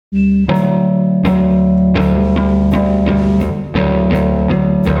Welcome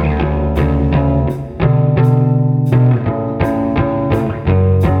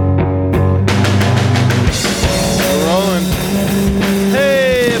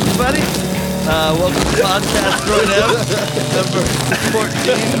to Podcast Thrown Out, number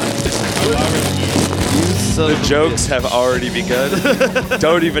 14. The jokes have already begun.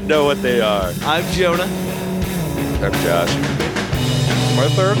 Don't even know what they are. I'm Jonah. I'm Josh. My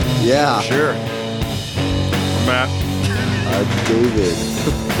third? Yeah. Sure. Matt. I'm David.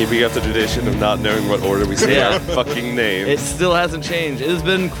 Keeping up the tradition of not knowing what order we say our fucking names. It still hasn't changed. It has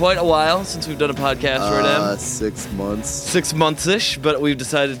been quite a while since we've done a podcast right now. 6 months. 6 months-ish, but we've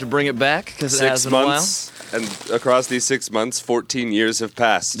decided to bring it back because it has 6 been a while. months, and across these 6 months, 14 years have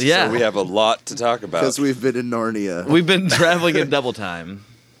passed. Yeah. So we have a lot to talk about. Because we've been in Narnia. We've been traveling in double time.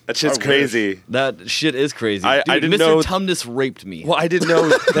 That shit's crazy. That shit is crazy. I Dude, didn't Mr. know- Tumnus raped me. Well, I didn't know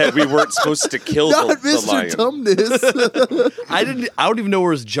that we weren't supposed to kill Not the Mr. lion. Tumnus. I don't even know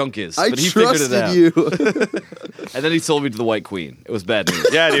where his junk is, I but he figured it trusted out. you. And then he sold me to the White Queen. It was bad news.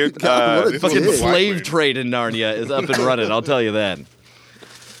 Yeah, dude. God, what a Fucking dick. slave trade in Narnia is up and running, I'll tell you that.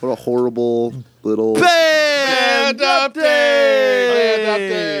 What a horrible little Band Update.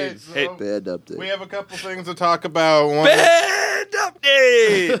 Hey, bad update. We have a couple things to talk about. One, Band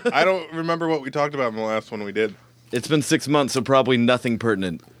update! I don't remember what we talked about in the last one we did. It's been 6 months, so probably nothing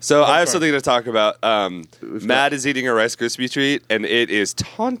pertinent. So I have sorry. something to talk about. Matt is eating a Rice Krispie treat, and it is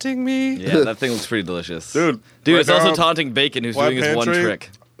taunting me. Yeah, that thing looks pretty delicious. Dude, It's right also now, taunting Bacon, who's Web doing his one Pantry, trick.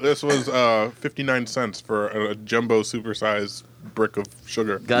 This was 59 cents for a jumbo supersized brick of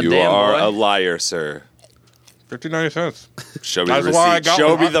sugar. Goddamn, You are boy. a liar, sir. 59 cents. Show me the That's receipt. why I got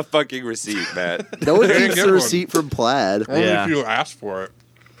Show one. me the fucking receipt, Matt. No one Didn't keeps get a one. receipt from Plaid. Only Yeah. if you asked for it.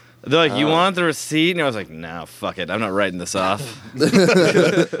 They're like, you want the receipt? And I was like, no, fuck it. I'm not writing this off.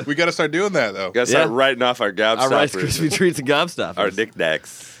 We got to start doing that, though. Gotta start Yeah. writing off our Our gobstoppers. Rice Krispie treats and gobstoppers. Our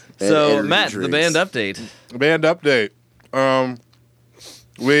knickknacks. So, And Matt, drinks. the band update. Band update.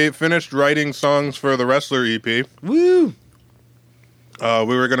 We finished writing songs for the Wrestler EP. Woo!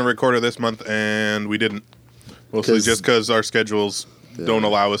 We were going to record it this month, and we didn't. Mostly 'Cause- just because our schedules don't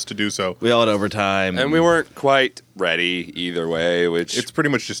allow us to do so. We all had overtime. And we weren't quite ready either way, which... It's pretty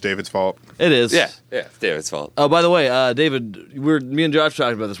much just David's fault. It is. yeah, it's David's fault. Oh, by the way, David, me and Josh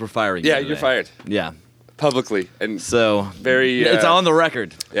talked about this. We're firing you Yeah, today. you're fired. Yeah. Publicly. And So, very... it's on the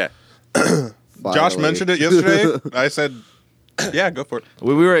record. Yeah. Josh Finally. mentioned it yesterday. I said, yeah, go for it.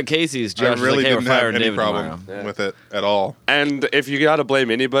 When we were at Casey's, Josh I was really like, hey, we're didn't have firing any David problem tomorrow. with it at all. And if you gotta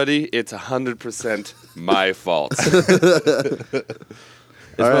blame anybody, it's 100% my fault.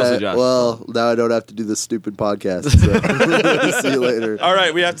 It's All mostly right, Josh. well, now I don't have to do this stupid podcast. So. See you later. All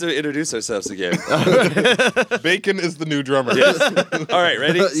right, we have to introduce ourselves again. Bacon is the new drummer. Yes. All right,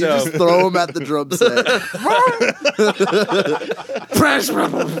 ready? You So, just throw him at the drum set.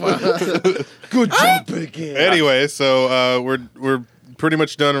 Good job, Bacon. Anyway, so we're pretty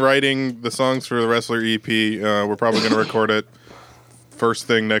much done writing the songs for the Wrestler EP. We're probably going to record it first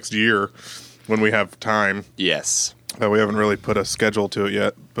thing next year when we have time. yes. We haven't really put a schedule to it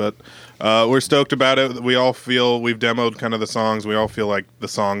yet, but we're stoked about it. We all feel we've demoed kind of the songs. We all feel like the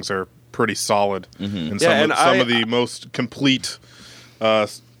songs are pretty solid and some, Yeah, and some of the most complete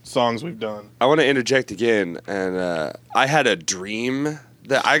songs we've done. I want to interject again, and I had a dream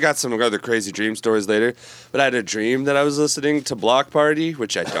that I got some other crazy dream stories later, but I had a dream that I was listening to Block Party,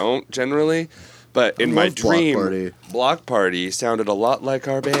 which I don't generally, but in my love Block dream, Party. Block Party sounded a lot like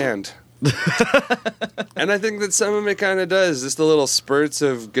our band. And I think that some of it kind of does, just the little spurts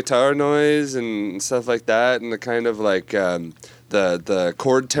of guitar noise and stuff like that, and the kind of like the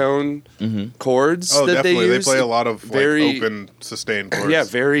chord tone chords Oh, that definitely. they They use. play a lot of very- open sustained chords. Yeah,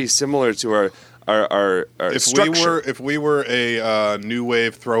 very similar to our If structure. we were a new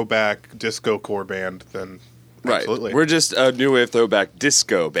wave throwback disco core band, then Right. absolutely. We're just a new wave throwback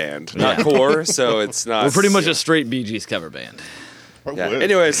disco band, not Yeah. core, so it's not. We're pretty much a straight Bee Gees cover band. Yeah.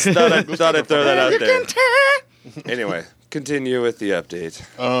 Anyways, thought I'd throw that out there. Anyway, continue with the update.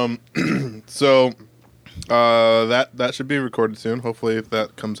 So that should be recorded soon. Hopefully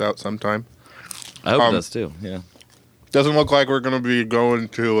that comes out sometime. I hope it does too. Yeah. Doesn't look like we're going to be going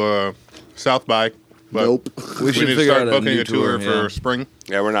to South by. But Nope. We should need to figure start out a booking new a tour tour, for spring.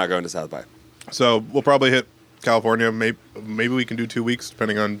 Yeah, we're not going to South by. So we'll probably hit California. Maybe we can do 2 weeks,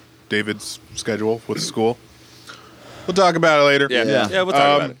 depending on David's schedule with school. We'll talk about it later. Yeah, we'll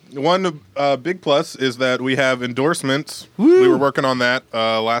talk about it. One big plus is that we have endorsements. We were working on that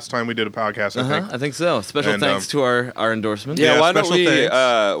last time we did a podcast, I think. I think so. Special And, thanks to our endorsement. Yeah, Yeah, why don't special thanks.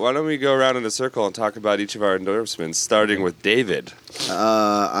 why don't we go around in a circle and talk about each of our endorsements, starting with David.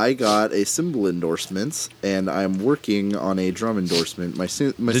 I got a cymbal endorsement, and I'm working on a drum endorsement. My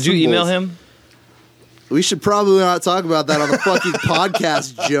Did you email him? We should probably not talk about that on the fucking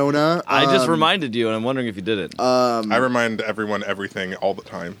podcast, Jonah. I just reminded you, and I'm wondering if you did it. I remind everyone everything all the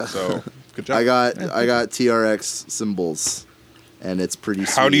time, so good job. I got TRX cymbals, and it's pretty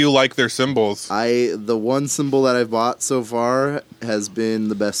sweet. How do you like their symbols? The one cymbal that I've bought so far has been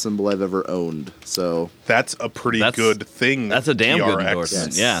the best cymbal I've ever owned. So That's a pretty good thing. That's a damn good TRX.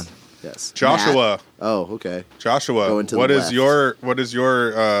 endorsement. Yes. Yeah. yes, Joshua. Matt. Oh, okay. Joshua, Going to what the is left.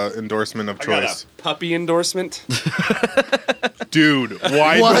 your endorsement of I got choice? a puppy endorsement. Dude,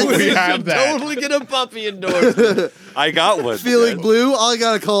 why What? don't we have that? Totally get a puppy endorsement. I got one. Feeling blue? I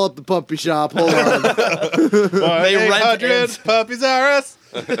gotta call up the puppy shop. Hold on. They rent 100 ants. puppies are us.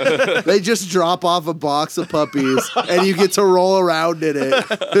 They just drop off a box of puppies, and you get to roll around in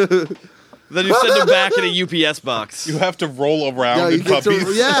it. Then you send them back in a UPS box. You have to roll around No, in you get puppies.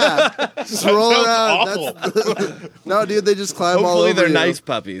 to, yeah, just roll Sounds around. awful. No, dude, they just climb all Hopefully over they're you nice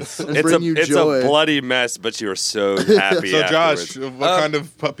puppies. and It's bring you a joy. bloody mess, but you were so happy. So, afterwards. Josh, what kind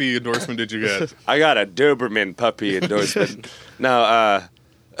of puppy endorsement did you get? I got a Doberman puppy endorsement. No,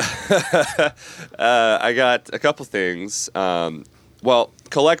 I got a couple things. Well,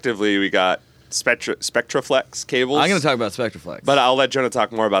 collectively, we got Spectraflex cables. I'm going to talk about Spectraflex. But I'll let Jonah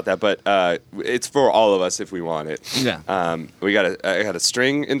talk more about that. But it's for all of us if we want it. Yeah. I got a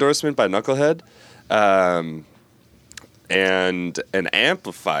string endorsement by Knucklehead, and an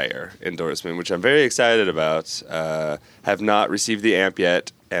amplifier endorsement, which I'm very excited about. Have not received the amp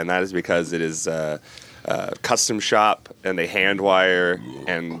yet, and that is because it is custom shop, and they hand wire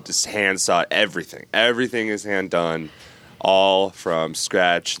and just hand saw everything. Everything is hand done. All from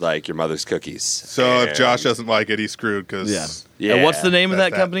scratch, like your mother's cookies. So if And- Josh doesn't like it, he's screwed because Yeah. And what's the name of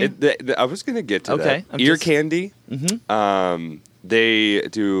that's that that. company? I was gonna get to Okay, that. I'm Ear just- Candy. They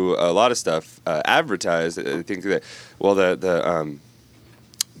do a lot of stuff. Advertised. I think that. Well, the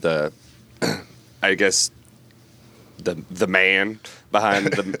I guess the man behind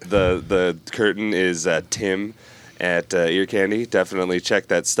the curtain is Tim at Ear Candy. Definitely check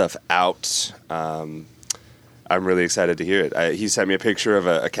that stuff out. I'm really excited to hear it. He sent me a picture of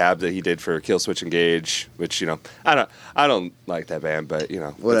a cab that he did for Killswitch Engage, which I don't like that band, but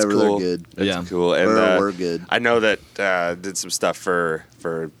Whatever, it's cool. they're good. It's Yeah. cool. And We're good. I know that did some stuff for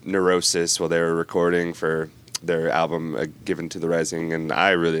Neurosis while they were recording for their album Given to the Rising, and I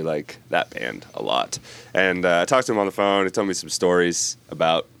really like that band a lot. And I talked to him on the phone. He told me some stories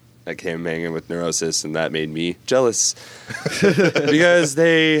about him hanging with Neurosis, and that made me jealous because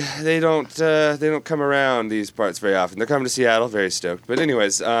they don't come around these parts very often. They're coming to Seattle, very stoked. But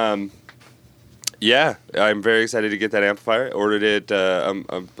anyways, yeah, I'm very excited to get that amplifier. Ordered it a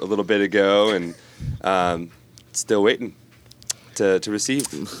little bit ago, and still waiting to receive.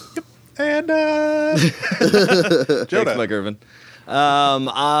 And Thanks, Jonah. Mike Irvin.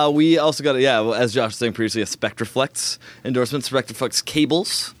 We also got, as Josh was saying previously, a Spectraflex endorsement, Spectraflex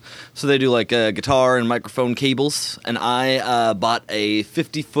cables. So they do like guitar and microphone cables. And I bought a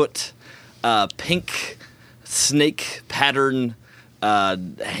 50-foot pink snake pattern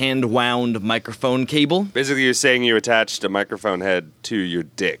hand-wound microphone cable. Basically, you're saying you attached a microphone head to your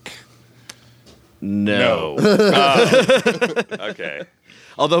dick. No. Okay.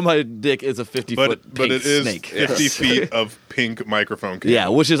 Although my dick is a 50-foot but pink it is snake. 50 feet of pink microphone cable. Yeah,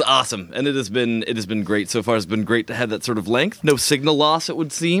 which is awesome, and it has been great so far. It's been great to have that sort of length, no signal loss. It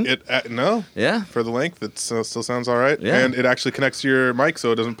would seem. No. Yeah. For the length, it still sounds all right. Yeah. And it actually connects to your mic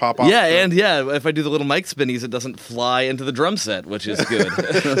so it doesn't pop off. Yeah, and if I do the little mic spinnies, it doesn't fly into the drum set, which is good.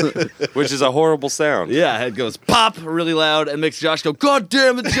 Which is a horrible sound. Yeah, it goes pop really loud and makes Josh go, "God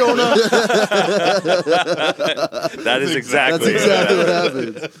damn it, Jonah!" That is exactly. That's exactly what happens.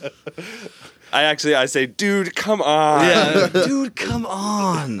 I say, dude, come on. Yeah, dude, come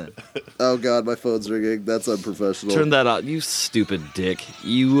on, Oh god, my phone's ringing. That's unprofessional. turn that off, you stupid dick,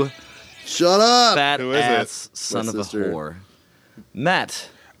 you Shut up. fat Who is it? ass son My of a sister. whore, Matt.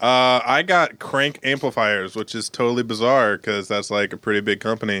 I got Crank amplifiers, which is totally bizarre because that's like a pretty big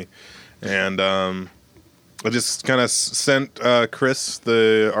company. And I just kind of sent Chris,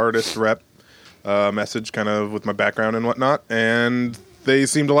 the artist rep, message kind of with my background and whatnot. And they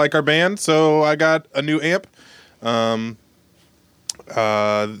seem to like our band, so I got a new amp.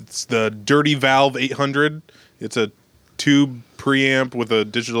 It's the Dirty Valve 800. It's a tube preamp with a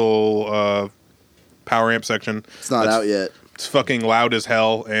digital power amp section. It's not out yet. It's fucking loud as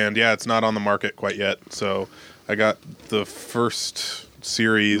hell, and yeah, it's not on the market quite yet. So I got the first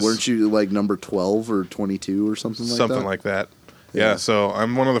series. Weren't you like number 12 or 22 or something like that? Something like that. Yeah. Yeah, so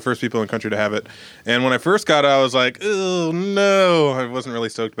I'm one of the first people in the country to have it. And when I first got it, I was like, oh, no. I wasn't really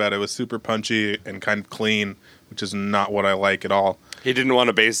stoked about it. It was super punchy and kind of clean, which is not what I like at all. He didn't want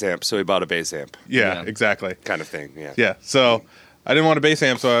a bass amp, so he bought a bass amp. Yeah, Yeah. exactly. Kind of thing, yeah. Yeah, so I didn't want a bass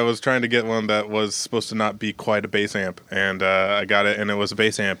amp, so I was trying to get one that was supposed to not be quite a bass amp. And I got it, and it was a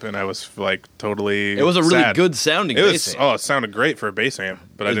bass amp, and I was like totally It was a really sad. good sounding It bass was, amp. oh, it sounded great for a bass amp,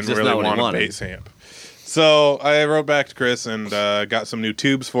 but I It's didn't just really not what he want a wanted. bass amp. So I wrote back to Chris and got some new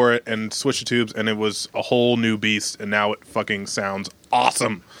tubes for it and switched the tubes, and it was a whole new beast, and now it fucking sounds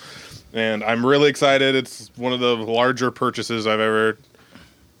awesome. And I'm really excited. It's one of the larger purchases I've ever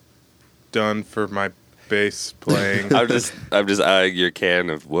done for my bass playing. I'm just eyeing your can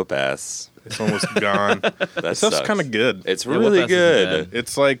of whoop ass. It's almost gone. That Stuff's sucks. kind of good. It's Yeah, really whoop ass isn't good. bad.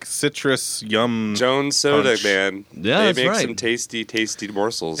 It's like citrus yum. Jones Soda, Punch. man. Yeah, they that's make right. some tasty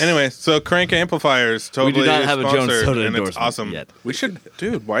morsels. Anyway, so Crank Amplifiers totally not have a Jones sponsored, Soda and it's endorsement awesome. yet. We should,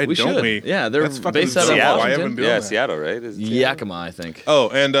 dude. Why We don't should. we? Yeah, they're That's fucking based out of dumb. Seattle. Why Washington. haven't been Yeah, doing that? Seattle, right? Is it Seattle? Yakima, I think. Oh,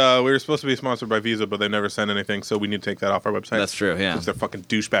 and we were supposed to be sponsored by Visa, but they never sent anything, so we need to take that off our website. That's true, yeah. Because they're fucking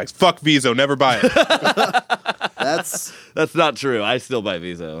douchebags. Fuck Visa, never buy it. That's That's not true. I still buy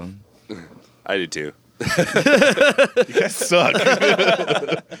Visa. I do too. You guys suck.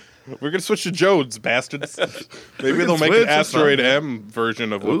 We're gonna switch to Jones, bastards. Maybe they'll make switch an or Asteroid something. M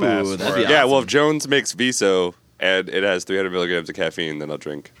version of Whoop Ooh, Ass. that'd for be us. Yeah, awesome. well, if Jones makes Viso and it has 300 milligrams of caffeine, then I'll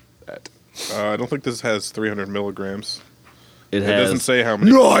drink that. I don't think this has 300 milligrams. It It has doesn't say how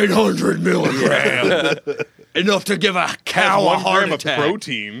many. 900 milligrams. Enough to give a It cow has a 1 heart gram attack. of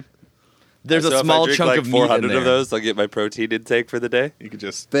protein. There's So a if small I drink chunk like of meat 400 in there. of those, I'll get my protein intake for the day. You could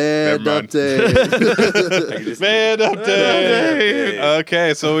just band Never mind. update. I can just Band update.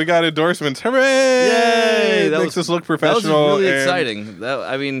 Okay, so we got endorsements. Hooray! Yay! That Makes was- us look That was professional. really and exciting.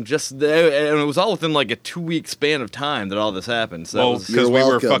 I mean, and it was all within like a 2-week span of time that all this happened. So that Well, was, because You're we were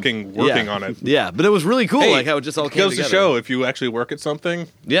welcome. fucking working yeah. on it. Yeah, but it was really cool, Hey, like how it just all it came goes together. to show if you actually work at something,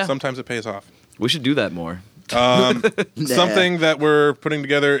 Yeah. sometimes it pays off. We should do that more. Something that we're putting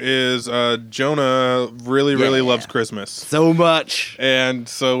together is Jonah really Yeah. loves Christmas. So much. And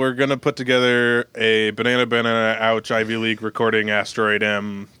so we're going to put together a Banana Ouch Ivy League recording Asteroid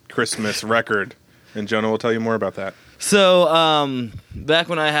M Christmas record. And Jonah will tell you more about that. So, back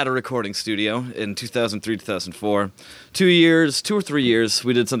when I had a recording studio in 2003, 2004, 2 or 3 years,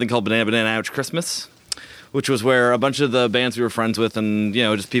 we did something called Banana Ouch Christmas, which was where a bunch of the bands we were friends with and, you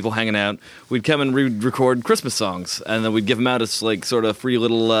know, just people hanging out, we'd come and record Christmas songs, and then we'd give them out as, like, sort of free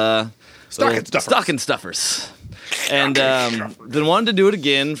little... stocking stuffers. And then wanted to do it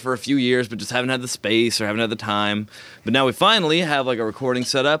again for a few years, but just haven't had the space or haven't had the time. But now we finally have like a recording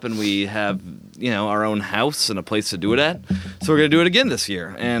set up, and we have, you know, our own house and a place to do it at. So we're gonna do it again this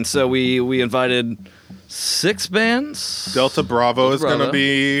year. And so we invited 6 bands. Delta Bravo is going to Bravo.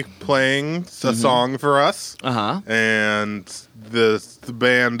 be playing a song for us. Uh-huh. And the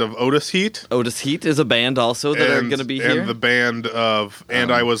band of Otis Heat. Otis Heat is a band also that are gonna be here. And the band of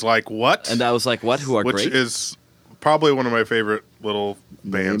And I Was Like, What? And I was like, what? Who are which great? is probably one of my favorite little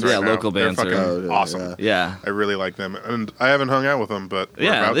bands Yeah, right now. local bands They're are- fucking Oh, yeah, awesome. yeah. yeah. I really like them, and I haven't hung out with them, but we're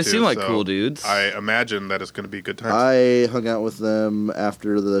Yeah, about they to, seem like so cool dudes. I imagine that it's going to be good times. I hung out with them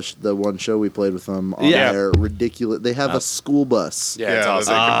after the one show we played with them on Yeah. their ridiculous. They have a school bus. Yeah, it's that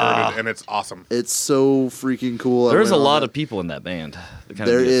awesome. they converted, and it's awesome. It's so freaking cool. I There's a went on lot it. of people in that band. It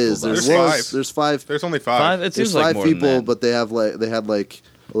kinda There needs a is. school There's bus. There's was. five. There's 5. There's only Five? 5. It There's seems like 5 more than people, that. but they have like a They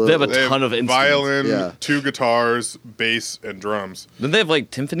have little, a They have ton of instruments. violin, Yeah. 2 guitars, bass, and drums. Don't they have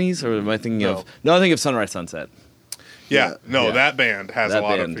like timpanis, or am I thinking No. of? No, I think of Sunrise Sunset. Yeah, no, Yeah. that band has That a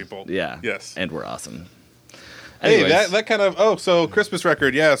lot band, of people. Yeah. Yes. And we're awesome. Hey, Anyways, that kind of so Christmas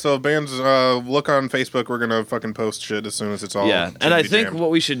record, yeah. So bands, look on Facebook. We're gonna fucking post shit as soon as it's all. yeah. And I think jammed.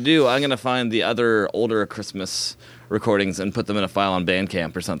 what we should do, I'm gonna find the other older Christmas recordings and put them in a file on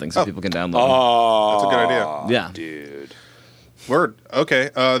Bandcamp or something, so people can download Oh, That's a good idea. them. Yeah. dude. Word. Okay.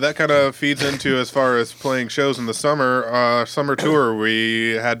 That kind of feeds into as far as playing shows in the summer. Summer tour,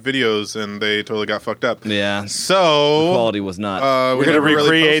 we had videos and they totally got fucked up. Yeah. So Quality was not. we We're gonna never really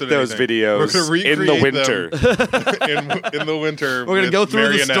recreate posted those anything. videos We're gonna in the recreate winter. them in the winter. We're gonna with go through the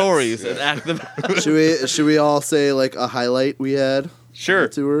marionettes. stories and act them. should we all say like a highlight we had? Sure.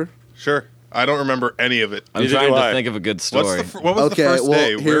 The tour. Sure. I don't remember any of it. I'm Neither trying do to I. think of a good What story. was Okay, the first well,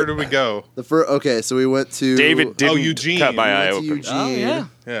 day? here- Where did we go? The first. Okay, so we went to David didn't Eugene. cut my We eye went to open. Eugene. Oh yeah.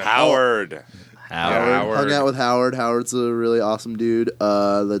 Yeah. Howard. Howard. Hung out with Howard. Howard's a really awesome dude.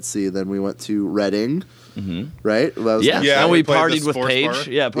 Let's see. Then we went to Reading. Right? That was Yeah, Yeah, and we we played the partied with sports Paige. bar.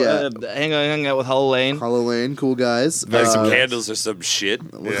 Yeah, Yeah. hang out with Hollow Lane. Hollow Lane, cool guys. Like some candles or some shit.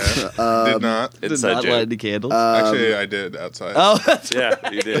 Yeah. Did not. Did Inside not joke. light any candles. Actually, I did outside. oh, that's Yeah,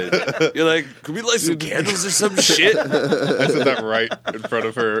 you did. You're like, could we light some candles or some shit? I said that right in front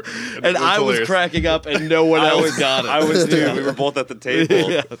of her. and it I was hilarious. cracking up, and no one else got it. I was too. We were both at the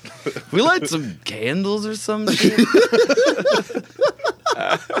table. Yeah. We light some candles or some shit.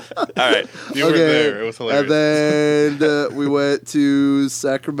 All right. You were there. It was hilarious. And then we went to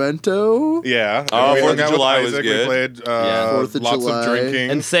Sacramento. Yeah. Oh, we 4th hung of out with July was Isaac. good. We played 4th of lots July. of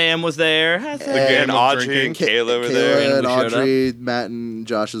drinking. And Sam was there. Hi, Sam. game And of Audrey drinking. and Kayla were Kayla there. and We showed Audrey, Matt and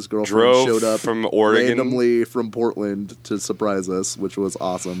Josh's girlfriend Drove showed up from Oregon. randomly from Portland to surprise us, which was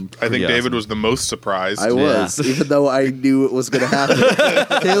awesome. I think Pretty David awesome. was the most surprised. I was, even though I knew it was going to happen.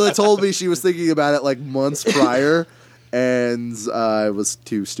 Kayla told me she was thinking about it like months prior, and I was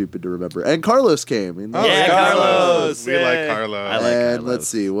too stupid to remember. And Carlos came. And, Oh, Yeah, Carlos. We like Yay. Carlos. I like and Carlos. let's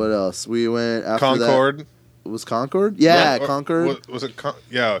see, what else? We went after Concord. that. Was Concord? Yeah, Or- Concord. Was it?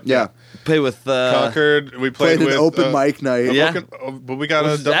 Yeah. Yeah. Play with Concord. We Played played an with open mic night. Yeah. but we got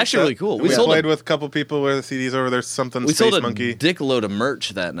Which a is double actually set. really cool. We We sold played a- with a couple people with CDs over there. Something We Space sold a Monkey. dickload of merch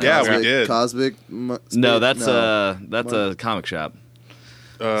that night. Yeah, we Cosmic- did. Cosmic. No, that's a comic shop.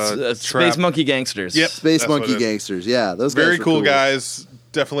 Space Trap. Monkey Gangsters. Yep. Space That's what Monkey it is. Gangsters. Yeah, those guys Very were cool guys.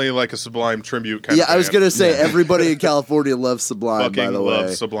 Definitely like a Sublime tribute kind Yeah, of I was band. gonna say everybody in California loves Sublime. Fucking by the love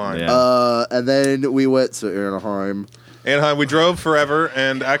way, Sublime. Yeah. and then we went to Anaheim. Anaheim, we drove forever,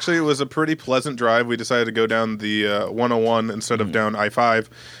 and actually it was a pretty pleasant drive. We decided to go down the 101 instead of down I-5.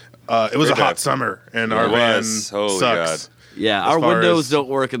 It was Great a hot drive. summer, and our It van was. Holy sucks. Yeah, As our far windows as- don't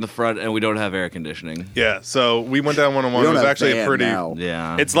work in the front, and we don't have air conditioning. Yeah, so we went down 101. We It don't was have actually a fan pretty... now.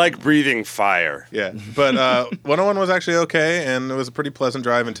 Yeah. It's like breathing fire. Yeah, but 101 was actually okay, and it was a pretty pleasant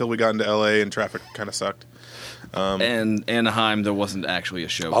drive until we got into LA, and traffic kind of sucked. and Anaheim, there wasn't actually a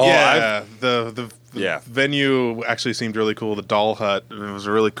show. Oh, Yeah, the Yeah. venue actually seemed really cool. The Doll Hut, it was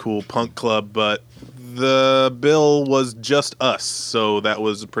a really cool punk club, but the bill was just us, so that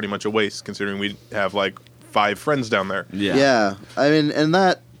was pretty much a waste considering we have like 5 friends down there. Yeah. I mean, and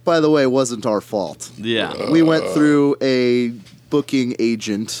that, by the way, wasn't our fault. Yeah. We went through a booking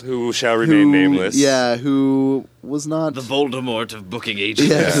agent Who shall remain nameless. Yeah, who was not. The Voldemort of booking agents.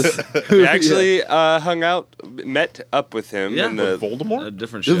 Yes. We actually hung out, met up with him. Yeah. in the, Voldemort? A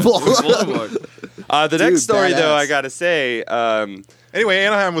different show. Voldemort. Voldemort. the Dude, next story, though, badass. I gotta say, Anyway,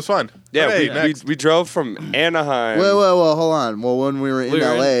 Anaheim was fun. yeah, Hey, we next. drove from Anaheim. Well, hold on. Well, when we were in We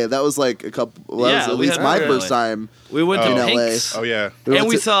were LA, that was like a couple. Well, that Yeah, was at we least had my LA. first time. We went Oh. to In Pink's. Oh yeah, We And went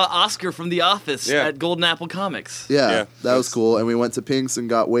we to- saw Oscar from The Office Yeah. at Golden Apple Comics. Yeah, Yeah, that was that's- cool. And we went to Pink's and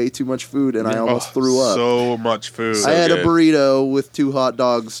got way too much food, and I almost threw up. So much food. I had good. a burrito with 2 hot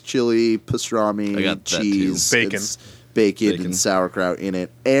dogs, chili, pastrami, I got that too. cheese, Bacon. it's bacon and sauerkraut in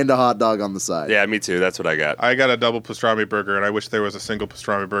it, and a hot dog on the side. Yeah, me too. That's what I got. I got a double pastrami burger, and I wish there was a single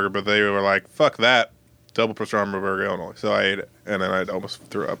pastrami burger, but they were like, "Fuck that, double pastrami burger only." So I ate it, and then I almost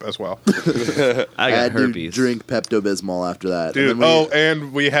threw up as well, I I got had to herpes. drink Pepto Bismol after that. dude. And then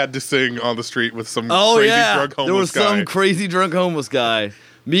And we had to sing on the street with some Oh crazy yeah, drunk there homeless was guy. some crazy drunk homeless guy.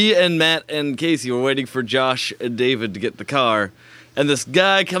 Me and Matt and Casey were waiting for Josh and David to get in the car, and this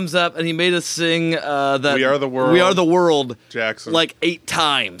guy comes up and he made us sing that We Are the World. We Are the World, Jackson. like 8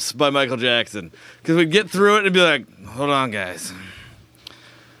 times by Michael Jackson. Because we'd get through it and be like, "Hold on, guys."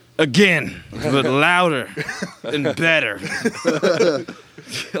 Again, but louder and better.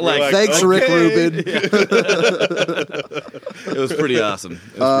 like, thanks, Rick okay. Rubin. It was pretty awesome. It was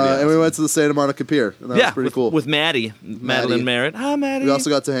pretty awesome. And we went to the Santa Monica Pier, and that was pretty with, cool. with Maddie, Madeline Merritt. Hi, Maddie. We also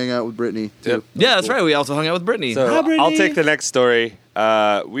got to hang out with Brittany. Too. Yep. yeah, that's right. We also hung out with Brittany. So Hi, Brittany. I'll take the next story.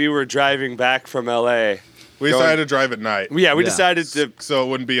 We were driving back from LA. We decided to drive at night, Yeah, we Yeah. decided to. so it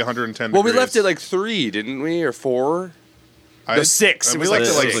wouldn't be 110. Well, we degrees. left at like 3, didn't we, or 4? I, 6. It We was left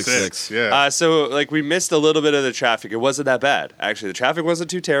like at like 6. 6. Yeah. So like we missed a little bit of the traffic. It wasn't that bad, actually. The traffic wasn't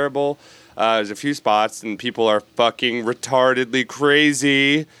too terrible. There's a few spots, and people are fucking retardedly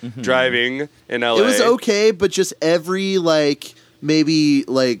crazy driving in LA. It was okay, but just every maybe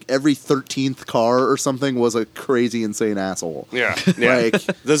every 13th car or something was a crazy insane asshole. Yeah, yeah. Like,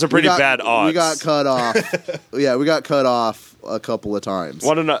 Those are pretty we got- bad odds. We got cut off. Yeah, we got cut off a couple of times.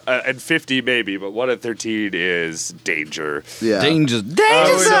 1 in 50 maybe, but 1 in 13 is danger. Yeah. Danger, We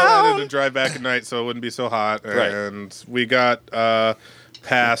danger decided zone. to drive back at night so it wouldn't be so hot, Right. and we got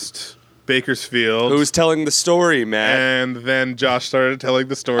past Bakersfield. Who's telling the story, Matt? And then Josh started telling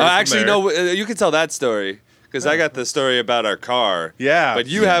the story. Oh, from actually, there. no. You can tell that story because I got the story about our car. Yeah, But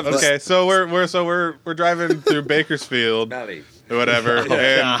you have okay. So we're driving through Bakersfield, Valley. or whatever, and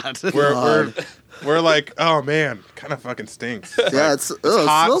God. we're like, oh man, kind of fucking stinks. Yeah, it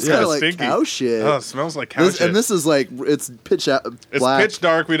hot, smells kind yeah, of like stinky. cow shit. Oh, it smells like cow shit. And this is like it's pitch out. It's black. pitch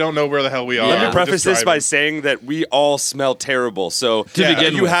dark. We don't know where the hell we are. Let Let me me We're preface just this by driving. saying that we all smell terrible. So To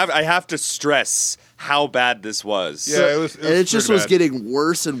begin with. I have to stress how bad this was. Yeah, it was and it just pretty was bad. getting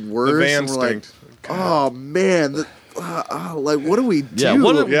worse and worse. The van and we're like, stinked. oh man, like what do we do? Yeah, Yeah,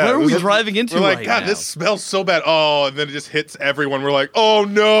 where are it we was- driving into We're like, right God, now? this smells so bad. Oh, and then it just hits everyone. We're like, oh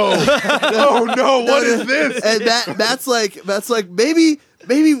no, oh no, what is this? And that's like maybe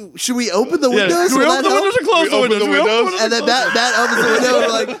should we open the windows? Can we Will open that the help? windows or close We the open windows? the Can we open windows? And then Matt opens the window and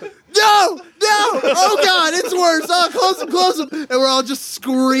we're like, no, oh God, it's worse. Oh, close them. And we're all just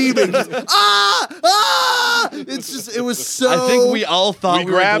screaming. Just, it was so. I think we all thought we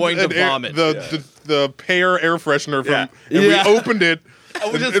were grabbed going to an air- vomit. the pear air freshener from, Yeah. and Yeah. we opened it.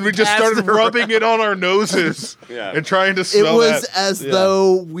 we just And we just passed started it around. rubbing it on our noses Yeah. and trying to It smell was that. as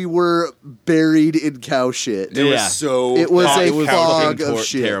though we were buried in cow shit. It Yeah. was so. It was hot. a It was fog fucking of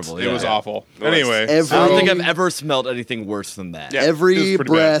shit. terrible. It was yeah. awful. It was. Anyway, Every- I don't think I've ever smelled anything worse than that. Yeah. It Every was pretty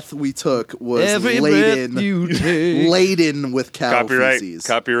breath we took was Every laden, breath you take. laden with cow feces.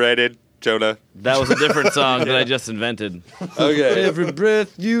 Copyrighted, Jonah. That was a different song that I just invented. Okay. Every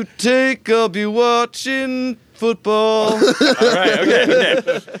breath you take, I'll be watching football. All right.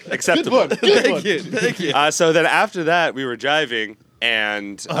 Okay. Acceptable. Thank you. Thank you. So then after that, we were driving,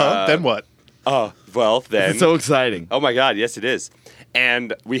 and then what? oh well, then It's so exciting. oh my god, yes it is.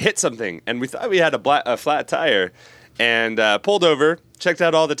 And we hit something, and we thought we had a flat tire, and pulled over, checked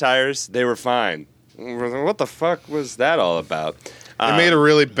out all the tires. They were fine. What the fuck was that all about? It made a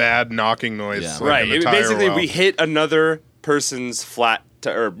really bad knocking noise. Yeah. like, Right. in the It, tire basically, well. we hit another person's flat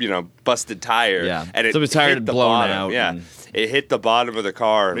or busted tire. Yeah. And it Somebody's tire hit had the blown bottom. out Yeah. and- It hit the bottom of the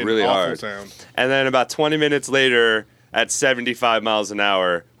car Made an really awful hard. sound. And then about 20 minutes later, at 75 miles an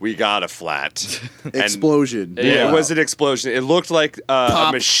hour, we got a flat. And- Explosion. Yeah, Wow. it was an explosion. It looked like a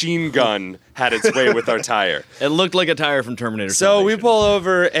Pop. machine gun had its way with our tire. It looked like a tire from Terminator. So we Salvation. pull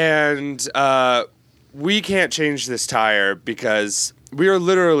over and we can't change this tire because we are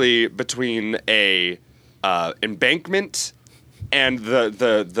literally between a embankment and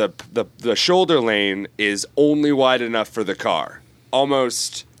the shoulder lane is only wide enough for the car.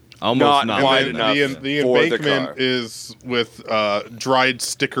 Almost Almost not not. wide And enough the for the embankment car. is with dried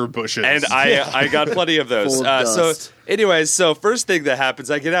sticker bushes. And I got plenty of those. Full of So, dust. anyways, so first thing that happens,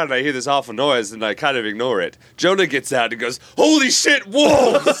 I get out and I hear this awful noise, and I kind of ignore it. Jonah gets out and goes, "Holy shit,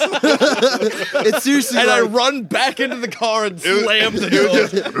 wolves!" It's seriously And I like, run back into the car and was- slam the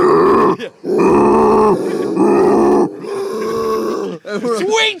it door.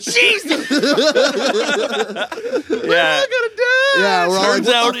 Sweet Jesus! yeah. yeah, we're all Turns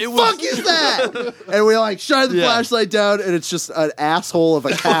like, out what the it was- fuck is that? And we like shine the Yeah. flashlight down, and it's just an asshole of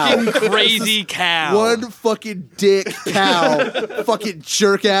a cow. Crazy cow. One fucking dick cow, fucking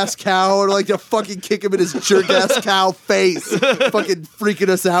jerk ass cow, and like to fucking kick him in his jerk ass cow face, fucking freaking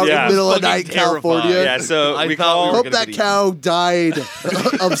us out in Yeah, the middle of the fucking night, California. Yeah, so I we thought call. we were Hope gonna that get cow died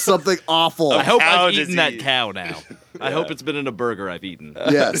of something awful. I hope cow I've eaten that disease. cow now. I hope it's been in a burger I've eaten.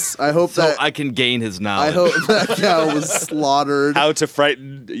 Yes, I hope So that. I can gain his knowledge. I hope that cow was slaughtered. How to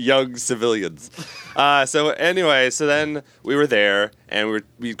frighten young civilians. So anyway, so then we were there and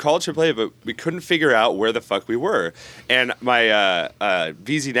we called AAA, but we couldn't figure out where the fuck we were. And my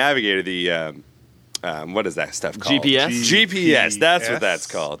VZ Navigator, the what is that stuff called? GPS? GPS. That's what GPS. that's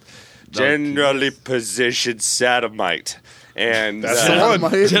called. Generally positioned sodomite. And That's the one.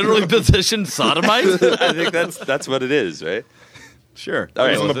 Sodomite. Generally positioned sodomite? I think that's what it is, right? Sure. All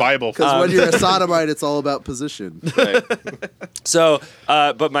right, It was in the Bible. Because when you're a sodomite, it's all about position. Right. So,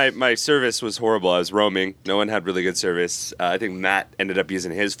 but my service was horrible. I was roaming. No one had really good service. I think Matt ended up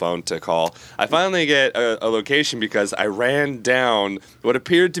using his phone to call. I finally get a location because I ran down what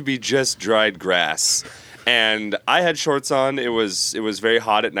appeared to be just dried grass, and I had shorts on. It was very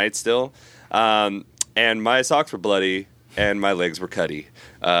hot at night still, and my socks were bloody and my legs were cutty.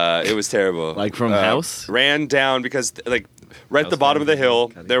 It was terrible. Like from house? Ran down because right at the House bottom of the fire, hill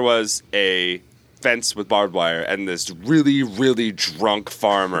cutty. there was a fence with barbed wire, and this really, really drunk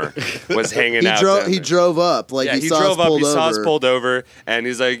farmer was hanging out. down He there. drove up. Like Yeah, he he saw drove us up. pulled He saw us over. pulled over, and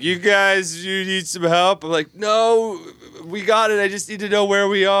he's like, "You guys, you need some help?" I'm like, "No, we got it. I just need to know where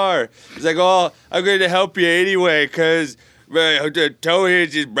we are." He's like, "Oh, I'm going to help you anyway, cause the tow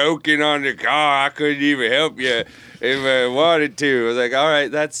hitch is broken on the car. I couldn't even help you if I wanted to." I was like, "All right,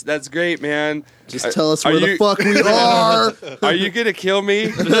 that's great, man." Just tell us Are where the you- fuck we are. Are you gonna kill me?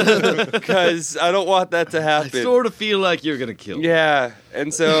 Because I don't want that to I happen. sort of feel like you're gonna kill me. Yeah,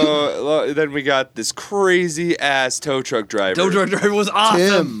 and so then we got this crazy ass tow truck driver. Tow truck driver was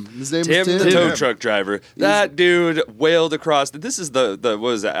awesome. Tim. His name Tim, is Tim. the tow Tim. truck driver. That dude wailed across. This is the what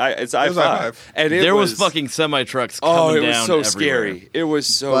was that? It's I-5. I-5. And it There was fucking semi trucks coming Oh, it down was so everywhere. scary. It was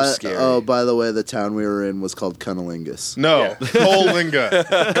so scary. Oh, by the way, the town we were in was called Cunnilingus. No, Yeah. Coalinga.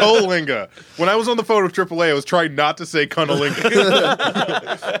 Coalinga. When I was on the phone with AAA, I was trying not to say Cunnilingus.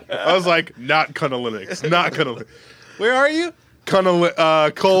 I was like, not Cunnilingus. Not Cunnilingus. Where are you?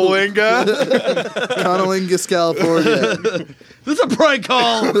 Coalinga. Cunnilingus, California. This is a prank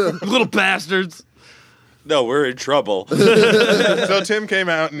call, little bastards. No, we're in trouble. So Tim came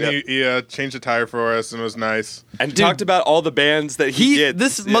out and Yep. he changed the tire for us and it was nice. And talked about all the bands that he did.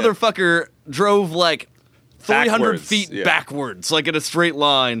 This Yeah. motherfucker drove like 300 Backwards, feet yeah. backwards, like in a straight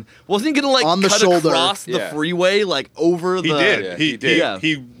line. Wasn't he gonna like On the cut shoulder. across the Yeah. freeway, like over He the? did. Yeah, he he did. Yeah.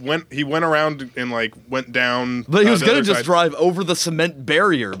 He went around and like went down. But he was the gonna other just side. drive over the cement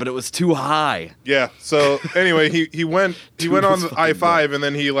barrier, but it was too high. Yeah. So anyway, he went on the I-5 and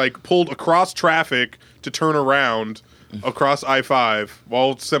then he like pulled across traffic to turn around across I-5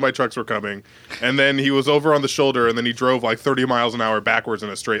 while semi trucks were coming, and then he was over on the shoulder and then he drove like 30 miles an hour backwards in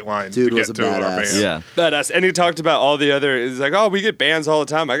a straight line Dude to was get a to our badass. band. Yeah. Badass. And he talked about all the other. It's like, oh, we get bands all the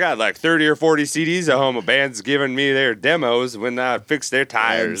time. I got like 30 or 40 CDs at home of bands giving me their demos when I fix their And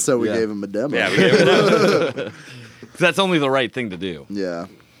tires. so we Yeah. gave him a demo. yeah, we gave it up. That's only the right thing to do. Yeah.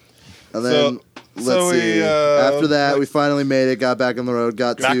 And then so let's we, see. After that, we finally made it. Got back on the road.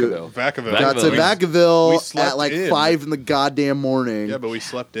 Got Vacaville. Vacaville. to We Vacaville slept at like in. 5 in the goddamn morning. Yeah, but we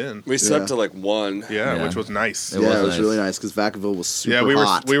slept in. We slept Yeah. till like 1. Yeah, Yeah. which was nice. It yeah, was it was nice. really nice because Vacaville was super Yeah,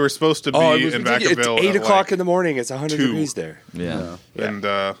 hot. we were supposed to be Oh, it was in ridiculous. Vacaville It's 8 at, o'clock like, in the morning. It's 100 2. degrees there. Yeah. Yeah.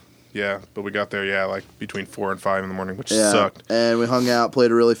 And yeah, but we got there, like between 4 and 5 in the morning, which Yeah, sucked. and we hung out,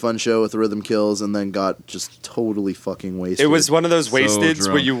 played a really fun show with the Rhythm Kills, and then got just totally fucking wasted. It was one of those So wasteds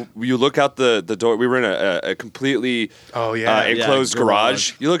where drunk. you look out the door. We were in a completely Oh, yeah. enclosed Yeah,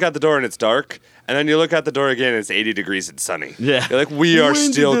 garage. garage. You look out the door and it's dark, and then you look out the door again and it's 80 degrees and sunny. Yeah. You're like, we are When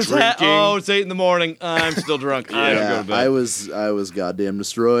did still this drinking. Oh, it's 8 in the morning. I'm still drunk. I gotta go Yeah, to bed. I was goddamn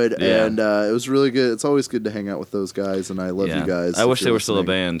destroyed, Yeah. and it was really good. It's always good to hang out with those guys, and I love Yeah. you guys. I if wish you're they were still a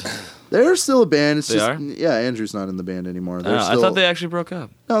listening. band. They're still a band. It's They just are? yeah, Andrew's not in the band anymore. They're I still, thought they actually broke up.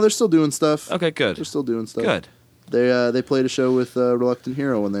 no, they're still doing stuff. Okay, They're good. still doing stuff. Good. They played a show with Reluctant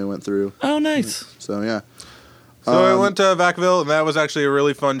Hero when they went through. Oh, nice. So yeah. So I went to Vacaville, and that was actually a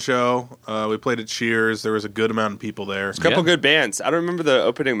really fun show. We played at Cheers. There was a good amount of people there. A couple Yeah. good bands. I don't remember the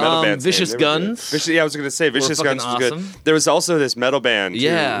opening metal bands. Vicious name. They were good. Guns? Yeah, I was going to say Vicious fucking Guns was good. awesome. There was also this metal band, too,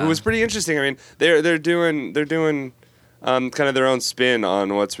 Yeah. who was pretty interesting. I mean, they're doing kind of their own spin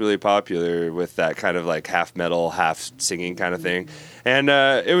on what's really popular with that kind of like half metal, half singing kind of thing, and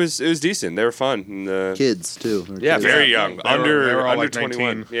it was decent. They were fun. And, Kids too. They're yeah, kids. very young, They were all under like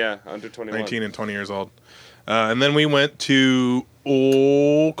 21. 19. Yeah, under 21. 19 and 20 years old. And then we went to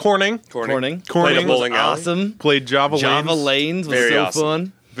Corning. Corning. Played a was bowling alley. Awesome. Played Java Java Lanes. Lanes was Very so awesome.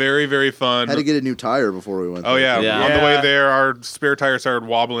 fun. Very, very fun. Had to get a new tire before we went. Oh there. yeah. Yeah. On the Yeah. way there, our spare tire started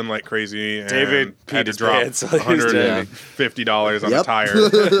wobbling like crazy. And David had peed to his drop pants while he was driving. $150 on a Yep. tire.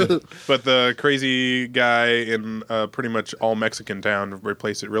 But the crazy guy in pretty much all Mexican town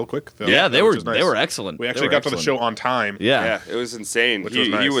replaced it real quick. Though, Yeah, they which were was nice. they were excellent. We They actually were got to the excellent. show on time. Yeah. Yeah, it was insane. Which He was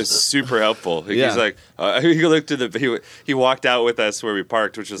nice. he was super helpful. Yeah. He's like, he looked to he walked out with us where we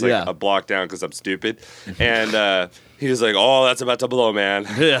parked, which was like Yeah. a block down because I'm stupid, and he was like, "Oh, that's about to blow, man."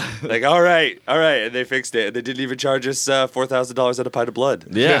 Yeah. Like, all right, and they fixed it. They didn't even charge us $4,000 at a pint of blood.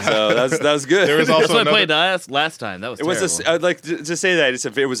 Yeah. so that was good. There was That's also what I another. played last time. That was It was terrible. I'd like to say that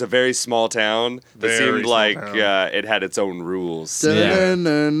it was a very small town that Very seemed small like town. it had its own rules. Yeah.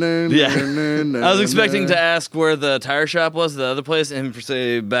 Yeah. I was expecting to ask where the tire shop was, the other place, and him to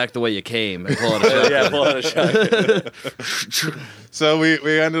say back the way you came and pull out a shot. Yeah, pull out a shot. So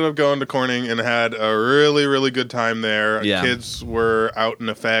we ended up going to Corning and had a really, really good time there. Yeah. Kids were out in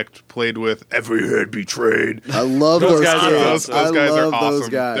effect, played with Every Head Betrayed. I love Those those, guys are kids. awesome. Those guys I are love awesome. those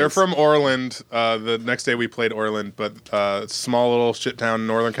guys. They're from Orland. The next day we played Orland, but small little shit town in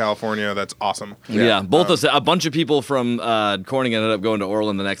Northern California. That's awesome. Yeah, both of us. A bunch of people from Corning ended up going to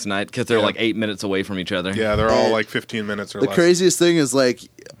Orland the next night because they're Yeah. like 8 minutes away from each other. Yeah, they're all And like 15 minutes or The less. craziest thing is like,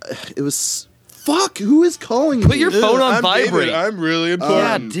 it was fuck. Who is calling Put me? your phone on I'm vibrate. David. I'm really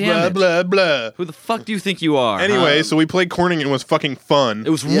important. God damn blah, it. blah, blah. Who the fuck do you think you are? Anyway, so we played Corning and it was fucking fun. it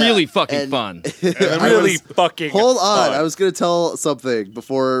was Yeah, really fucking and- fun. And then we really was- fucking. Hold on, fun. I was gonna tell something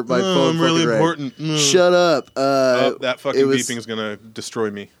before my phone. I'm really fucking rang. important. Shut up. Oh, that fucking it was- beeping is gonna destroy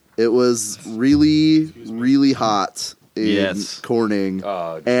me. It was really, really hot in Yes. Corning,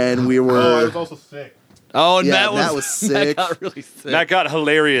 Oh, and we Oh, I were. was also sick. Oh, and Yeah, Matt Matt was Matt sick. got really sick. That got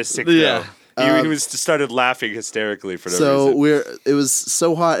hilarious sick Yeah. though. He was started laughing hysterically for no So reason. it was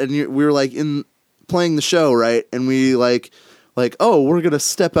so hot, and we were like playing the show, right? And we like, oh, we're gonna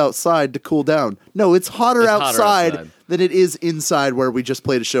step outside to cool down. No, it's hotter, It's hotter outside, outside. than it is inside, where we just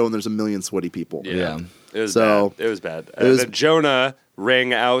played a show and there's a million sweaty people. Yeah. It was So- bad. It was bad. it was- Then Jonah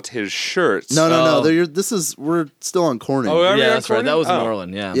rang out his shirts. No. Oh. We're still on Corning. Oh, are we Yeah, on that's right. That was in Corning?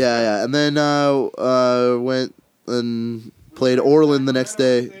 Orland. Yeah. Yeah. And then went and played Orland the next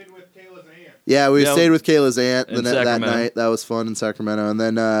day. Yeah, we Yeah, stayed with Kayla's aunt in that Sacramento. night. That was fun in Sacramento. And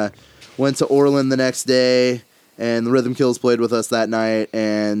then went to Orland the next day, and the Rhythm Kills played with us that night,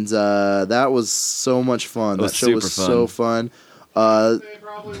 and that was so much fun. It was That show was super so fun.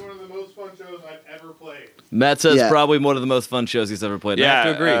 Probably one of the most fun shows I've ever played. Matt says Yeah. probably one of the most fun shows he's ever played. And I have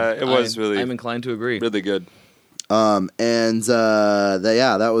to agree. it was really- I'm inclined to agree. Really good. That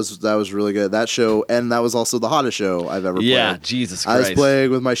was really good. That show, and that was also the hottest show I've ever Yeah, played. Jesus I was Christ.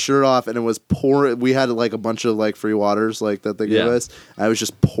 playing with my shirt off, and it was pouring. We had like a bunch of like free waters like that they gave Yeah. us. I was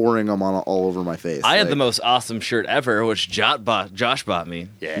just pouring them on all over my face. I had like, the most awesome shirt ever, which Josh bought me,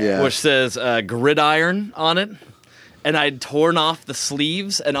 Yeah. which says gridiron on it. And I'd torn off the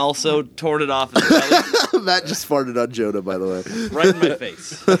sleeves and also torn it off in the belly, Matt just farted on Jonah, by the way. right in my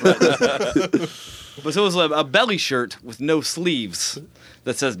face. But so it was a belly shirt with no sleeves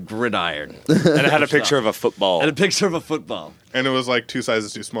that says gridiron. And it had a picture of a football. And a picture of a football. And it was like 2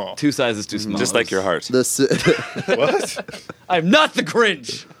 sizes too small. 2 sizes too small. just like your heart. What? I'm not the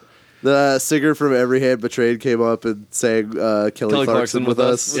Grinch. The singer from Every Hand Betrayed came up and sang Kelly Clarkson with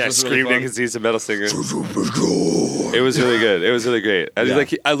us. Yeah, was really screamed fun. because he's a metal singer. It was really good. It was really great. And Yeah.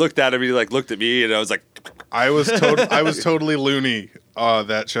 I looked at him, and he looked at me, and I was like, I was totally loony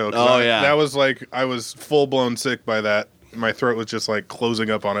that show. 'cause Oh, yeah. That was like I was full blown sick by that. My throat was just like closing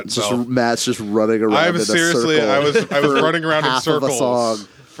up on Just itself. Matt's just running around. I in was a seriously circle I was for running around in half of a circles song.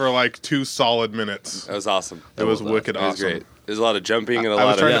 for like 2 solid minutes. that was awesome. It was was wicked It was awesome. great. There's a lot of jumping and a I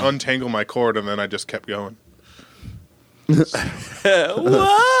was lot trying of. to untangle my cord and then I just kept going.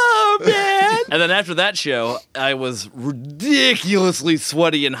 Whoa, man! And then after that show, I was ridiculously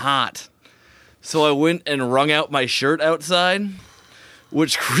sweaty and hot. So I went and wrung out my shirt outside,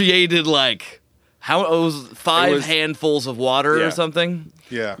 which created like it was 5 It was- handfuls of water Yeah. or something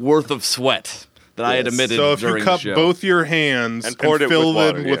Yeah. worth of sweat that I had Yes. emitted So if during you cup the show. both your hands And and, poured it fill with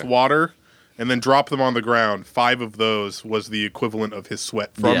them water, with yeah. water and then drop them on the ground, 5 of those was the equivalent of his sweat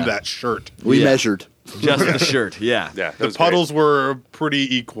from Yeah. that shirt. We Yeah. measured. just the shirt, yeah, Yeah, that The was great. puddles were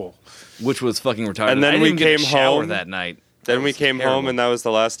pretty equal. which was fucking retarded. And then I didn't we even get came a shower home. that night. Then we came home, and that was the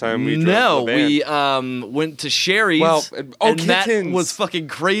last time we drove No, the van. we went to Sherry's. Well, and that kittens. was fucking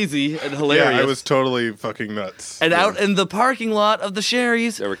crazy and hilarious. Yeah, I was totally fucking nuts. And out in the parking lot of the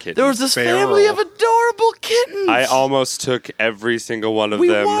Sherry's, There were kittens. there was this Feral. family of adorable kittens. I almost took every single one of we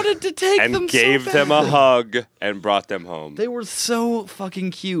them wanted to take them and gave so them a bad. hug and brought them home. They were so fucking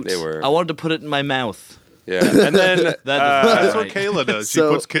cute. They were. I wanted to put it in my mouth. Yeah, and then That That's what right. Kayla does. She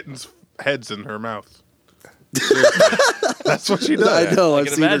So- puts kittens' heads in her mouth. That's what she does. I know. I've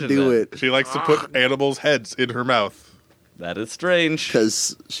can seen her imagine do that. it She likes to put animals' heads in her mouth. That is strange.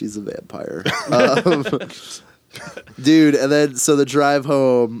 because she's a vampire. Dude, and then so the drive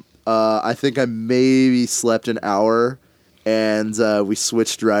home, I think I maybe slept an hour, and we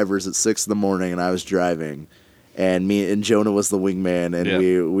switched drivers at 6 in the morning, and I was driving, and me and Jonah was the wingman, and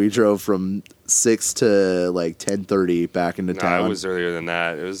Yeah. we drove from 6 to like 10:30 back into no, town. it was earlier than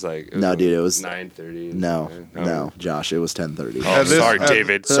that. It was like No, dude, it was- 9:30. no, Josh, it was 10:30. Oh, At this- sorry, at-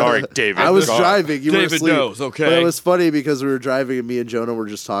 David. Sorry, David. I was God. driving. You were David asleep. knows, okay. But it was funny because we were driving and me and Jonah were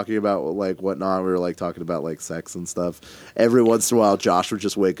just talking about like whatnot. We were like talking about like sex and stuff. Every once in a while, Josh would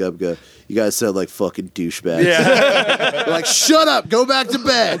just wake up and go, "You guys sound like fucking douchebags." Yeah. We're like, "Shut up, go back to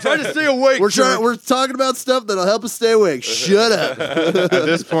bed." Try to stay awake. We're talking about stuff that'll help us stay awake. Shut up. At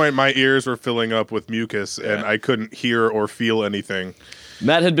this point, my ears were filling up with mucus, and I couldn't hear or feel anything.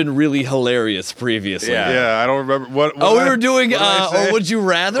 Matt had been really hilarious previously. Yeah. Yeah, I don't remember what. Oh, what we I- were doing what did I say? Or Would You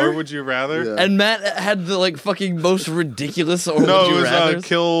Rather? Or would you rather? Yeah. And Matt had the like fucking most ridiculous Or No, Would it You was Rather.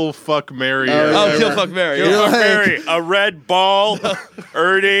 kill, fuck, marry. Oh, Kill Fuck Mary. Kill Yeah. Fuck Mary, a red ball,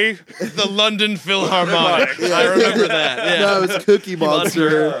 Ernie. The London Philharmonic. I remember that. Yeah. No, it was Cookie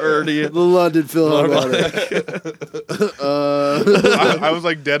Monster. Ernie. The London Philharmonic. I was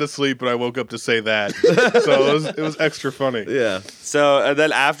like dead asleep, but I woke up to say that, so it was extra funny. Yeah. So, and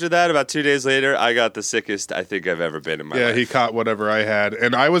then after that, about 2 days later, I got the sickest I think I've ever been in my Yeah, life. he caught whatever I had,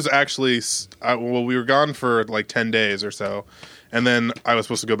 and I was actually we were gone for like 10 days or so, And then I was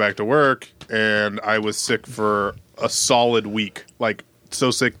supposed to go back to work, and I was sick for a solid week. Like, so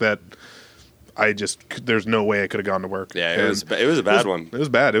sick that there's no way I could have gone to work. Yeah, And it was a bad one. It was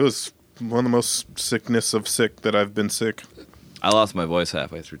bad. It was one of the most sickness of sick that I've been sick. I lost my voice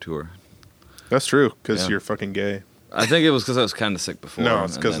halfway through tour. That's true, because Yeah. you're fucking gay. I think it was because I was kind of sick before. No,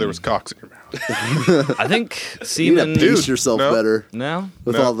 it's and because then- there was cocks in your mouth. I think You need semen. to pace Dude, yourself no. better No,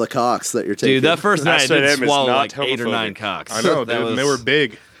 with No. all the cocks that you're taking. dude, that first night I That's what did it is, swallow not like 8 or 9 homophobic. cocks. I know, That dude, and they was- were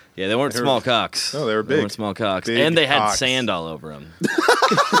big. Yeah, they weren't They were- small cocks. No, they were They big. weren't small cocks, Big and they had cocks. sand all over them.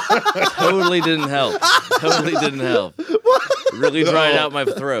 Totally didn't help. Totally didn't help. Really dried out my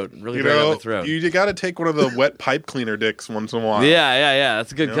throat. Really You dried out know, my throat. you got to take one of the wet pipe cleaner dicks once in a while. Yeah.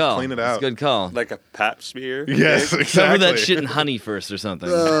 That's a good You know, call. clean it That's a out. good call. Like a pap smear. Yes, Cover exactly. that shit in honey first or something.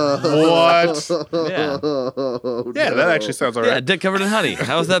 What? Yeah. Yeah, that actually sounds Yeah, alright. dick covered in honey.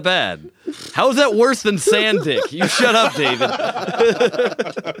 How is that bad? How is that worse than sand dick? You shut up, David.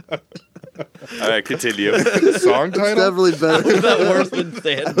 All right, continue. Song title? Definitely better. Is that worse than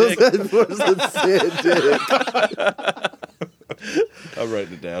sand dick? That's worse than sand dick. I'm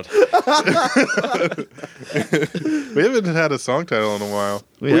writing it down. We haven't had a song title in a while.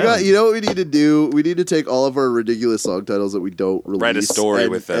 We got. You know what we need to do? We need to take all of our ridiculous song titles that we don't release. Write a story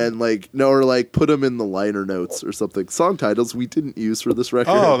and, with them. and or put them in the liner notes or something. Song titles we didn't use for this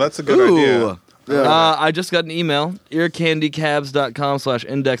record. Oh, that's a good idea. Yeah. I just got an email,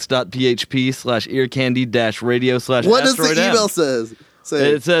 earcandycabs.com/index.php/earcandy-radio/asteroid What does the M. email says?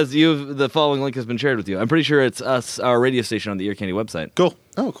 Say It says the following link has been shared with you. I'm pretty sure it's us, our radio station on the Ear Candy website. Cool.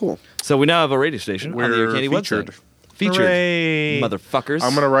 Oh, cool. So we now have a radio station on the Ear We're Candy featured. website. Featured. Hooray. Motherfuckers.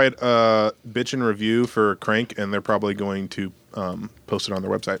 I'm going to write a bitchin' review for Crank, and they're probably going to post it on their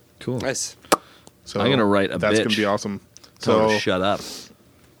website. Cool. Nice. So I'm gonna write a That's bitch. going to be awesome. Tell her So, to shut up.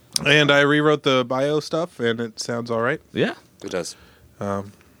 and I rewrote the bio stuff, and it sounds all right. Yeah. It does. I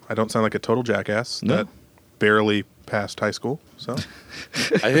don't sound like a total jackass No. that barely passed high school. So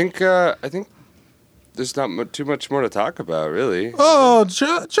I think there's not too much more to talk about, really. oh,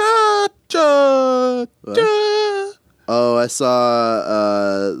 Oh, I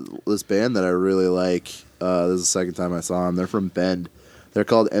saw this band that I really like. This is the second time I saw them. They're from Bend. They're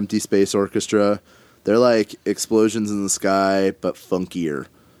called Empty Space Orchestra. They're like Explosions in the Sky, but funkier.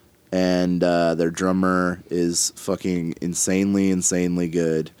 And their drummer is fucking insanely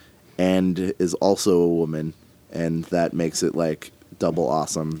good, and is also a woman, and that makes it like double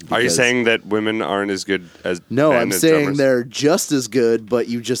awesome. Are you because- saying that women aren't as good as No, men I'm as saying drummers? they're just as good, but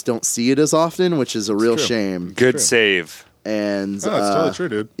you just don't see it as often, which is a real true. shame. good save? And Oh, that's totally true,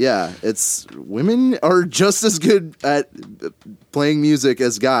 dude. yeah, it's women are just as good at playing music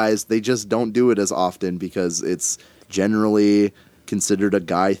as guys. They just don't do it as often because it's generally considered a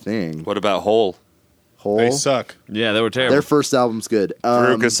guy thing. What about Hole? Whole, They suck. Yeah, they were terrible. their first album's good.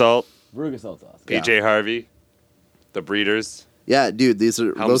 Veruca Salt, Veruca-Salt's awesome. PJ Harvey, The Breeders, yeah, dude, these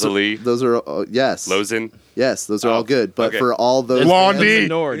are Helms Ali. those are yes, Lozen. yes, those are Oh, all good. But okay. for all those Blondie.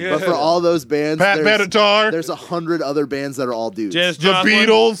 bands, but for all those bands, Pat Benatar. there's 100 other bands that are all dudes. Janis The Joplin.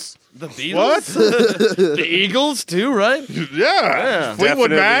 Beatles. The Beatles. What? The Eagles too, right? Yeah.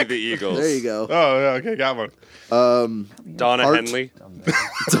 Fleetwood Definitely Mac. the Eagles. There you go. Oh, yeah, okay, got one. Donna Art. Henley.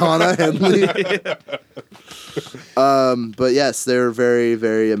 Donna Henley. But yes, they're very,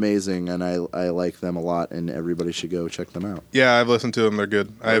 very amazing, and I like them a lot, and everybody should go check them out. Yeah, I've listened to them. They're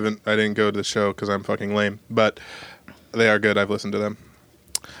good. I didn't go to the show because I'm fucking lame, but they are good. I've listened to them.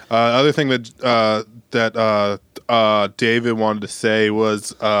 Other thing that David wanted to say was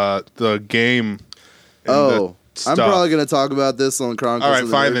the game. and Oh, the I'm stuff. probably going to talk about this on Chronicles. All right, of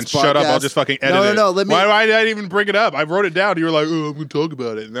the fine, Nerds then shut up. podcast. I'll just fucking edit it. No. Let me. Why did I even bring it up? I wrote it down. You were like, "Oh, I'm going to talk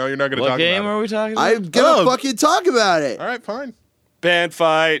about it." No, you're not going to What talk game about are we talking about? I'm gonna Oh. fucking talk about it. it. All right, fine. Band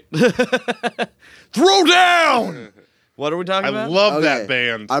fight. Throw down. What are we talking I about? love Okay. that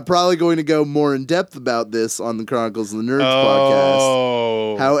band. I'm probably going to go more in depth about this on the Chronicles of the Nerds podcast.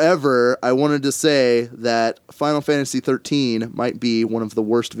 Oh, However, I wanted to say that Final Fantasy 13 might be one of the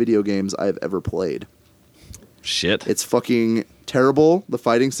worst video games I've ever played. Shit. It's fucking terrible. The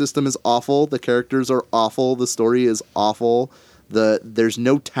fighting system is awful. The characters are awful. The story is awful. There's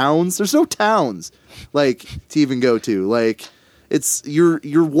no towns. There's no towns like to even go to. Like it's you're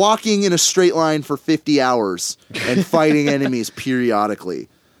walking in a straight line for 50 hours and fighting enemies periodically.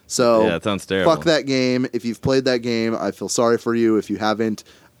 So Yeah, that sounds terrible. Fuck that game. If you've played that game, I feel sorry for you. If you haven't,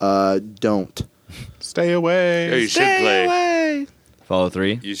 don't. stay away. Yeah, you should play. Fallout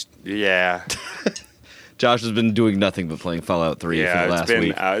 3. Yeah. Josh has been doing nothing but playing Fallout 3 for the Yeah, last it's been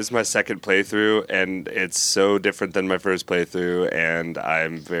week. it's my second playthrough, and it's so different than my first playthrough, and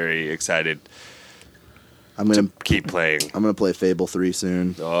I'm very excited. I'm gonna Keep playing. I'm gonna play Fable 3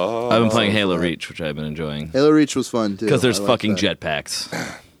 soon. Oh, I've been playing Halo Reach, which I've been enjoying. Halo Reach was fun too. Because there's I like fucking that.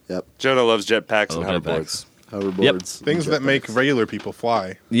 jetpacks. Yep, Jonah loves jetpacks and I love hoverboards. hoverboards. Things that make jetpacks. regular people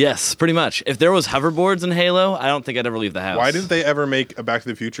fly. Yes, pretty much. If there was hoverboards in Halo, I don't think I'd ever leave the house. Why didn't they ever make a Back to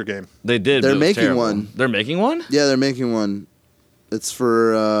the Future game? They did. They're but it was making terrible. one. They're making one? Yeah, they're making one. It's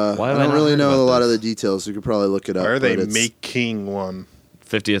for. Why have I I don't not really heard know about a lot this? of the details. You could probably look it up. Why are they but it's- making one?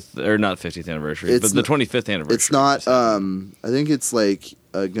 50th, or not 50th anniversary, It's but the n- 25th anniversary. It's not. I think it's like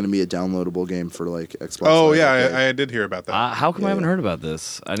going to be a downloadable game for like Xbox. Oh Live yeah, Arcade. I did hear about that. How come I Yeah. haven't heard about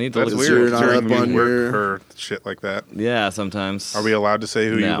this? I need to That's look Because weird. you're not Considering up on you work your- for shit like that. Yeah, sometimes. Are we allowed to say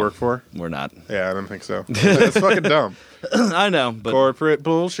who No. you work for? We're not. Yeah, I don't think so. That's fucking dumb. I know, but Corporate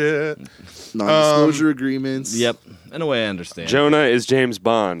bullshit. Non-disclosure agreements. yep. In a way, I understand. Jonah is James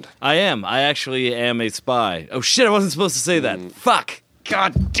Bond. I am. I actually am a spy. Oh shit! I wasn't supposed to say that. Fuck.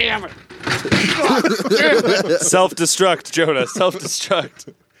 God damn it. Self-destruct, Jonah.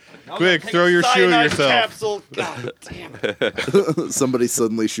 Self-destruct. Quick, throw your shoe at yourself. Capsule. God damn it. Somebody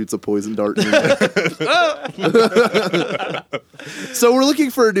suddenly shoots a poison dart. In your neck. So we're looking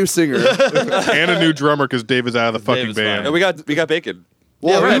for a new singer. And a new drummer because Dave is out of the fucking Dave's band. And we got bacon.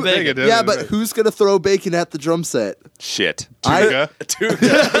 Well, right, who- bacon. yeah, but who's gonna throw bacon at the drum set? Shit. Tuga.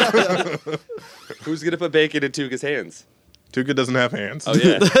 Tuga. Who's gonna put bacon in Tuga's hands? Tuga doesn't have hands. Oh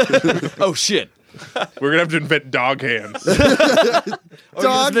yeah. Oh shit. We're gonna have to invent dog hands. Or you just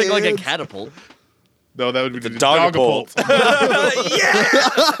Dog make like a hands. catapult. No, that would be the Dogapult.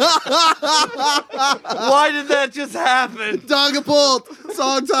 Why did that just happen? Dogapult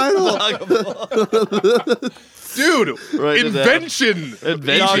song title. Dude, Write it down. invention.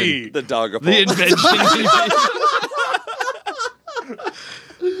 Invention. EG. The Dogapult. The invention.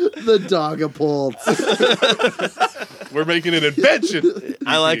 The Dogapult. We're making an invention.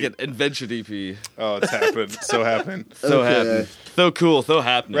 I like it. Invention EP. Oh, it's happened. So happened. So Okay. happening. So cool. So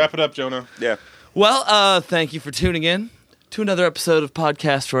happening. Wrap it up, Jonah. Yeah. Well, thank you for tuning in to another episode of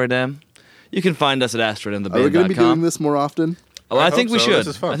Podcastroid M. You can find us at asteroidandtheband.com. Are we going to be doing this more often? Oh, I I think hope we so. should. This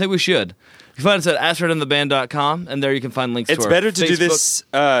is fun. I think we should. You can find us at asteroidandtheband.com, and there you can find links It's to our better to do Facebook-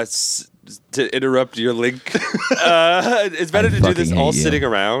 this to interrupt your link. It's better to do this fucking all hate you. sitting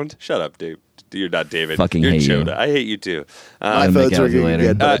around. Shut up, dude. You're not David. Fucking You're hate you. Jonah. I hate you too. My I'm phone's making out with you ringing later.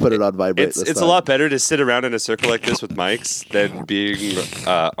 again, but I put it on vibrate. It's this a time. lot better to sit around in a circle like this with mics than being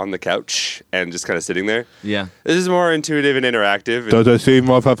on the couch and just kind of sitting there. Yeah. This is more intuitive and interactive. and it seem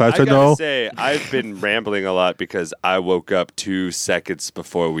more I gotta professional? say, I've been rambling a lot because I woke up 2 seconds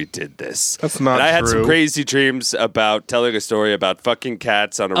before we did this. That's not And I had some true. crazy dreams about telling a story about fucking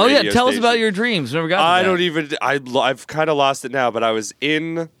cats on a Oh, radio yeah. Tell us station. about your dreams. We never got to I that. don't even. I've kind of lost it now, but I was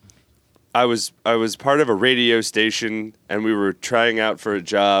part of a radio station, and we were trying out for a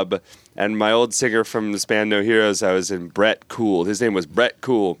job. And my old singer from this band No Heroes, I was in Brett Cool. His name was Brett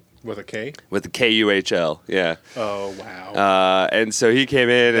Cool With a K? with the Kuhl. Yeah. Oh, wow. And so he came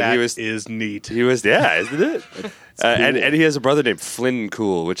in, and That he was neat. yeah, isn't it? And he has a brother named Flynn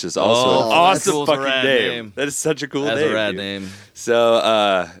Cool, which is also Oh, an that's awesome cool. It's a fucking rad name. name. That is such a cool That's name. a rad dude. name.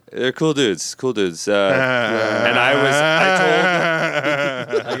 So they're cool dudes. Cool dudes. And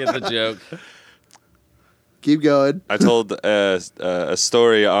I get the joke. Keep going. I told a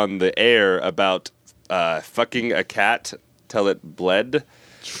story on the air about fucking a cat till it bled,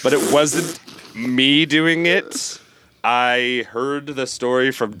 but it wasn't me doing it. I heard the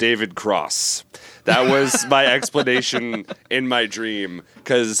story from David Cross. That was my explanation in my dream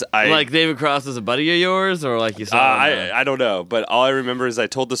because Like David Cross is a buddy of yours, or like you saw? I don't know, but all I remember is I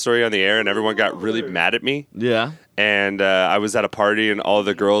told the story on the air and everyone got really mad at me. Yeah. And I was at a party and all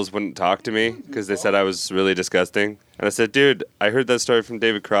the girls wouldn't talk to me because they said I was really disgusting. And I said, dude, I heard that story from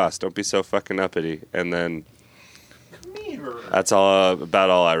David Cross. Don't be so fucking uppity. And then that's about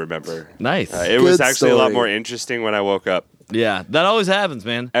all I remember. Nice. It was Good actually a lot story. more interesting when I woke up. Yeah, that always happens,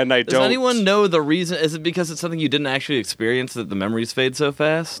 man. And I Does don't. anyone know the reason? Is it because it's something you didn't actually experience that the memories fade so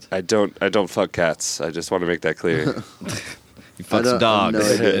fast? I don't fuck cats. I just want to make that clear. You fuck some don't- I have dogs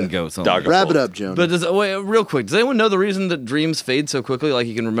no idea. and goats. only. Dog- Wrap it up, Jonah. But wait, real quick, does anyone know the reason that dreams fade so quickly? Like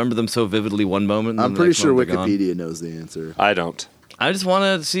you can remember them so vividly one moment. And I'm then the pretty next sure moment they're gone? Wikipedia knows the answer. I don't. I just want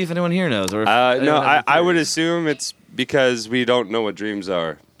to see if anyone here knows. Or if No, anyone has a I would theory. assume it's because we don't know what dreams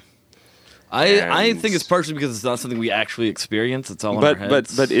are. I and- think it's partially because it's not something we actually experience. It's all in our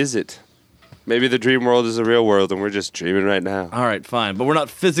heads. But is it? Maybe the dream world is a real world and we're just dreaming right now. all right, fine. But we're not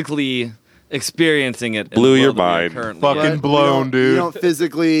physically experiencing it. in Blew the your world that we are mind. currently Fucking in. But blown, you don't- dude. You don't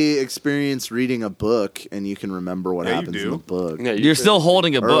physically experience reading a book, and you can remember what Yeah, you happens in do. the book. Yeah, You're still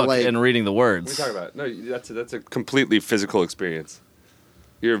holding a Or book like- and reading the What are words. you talking about? No, that's a completely physical experience.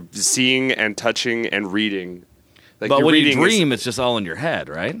 You're seeing and touching and reading. Like But you're when you reading dream, it's just all in your head,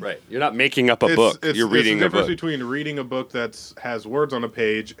 right? right. You're not making up a book. You're reading the a difference book. between reading a book that has words on a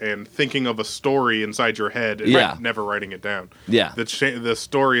page and thinking of a story inside your head and Yeah. never writing it down. Yeah. The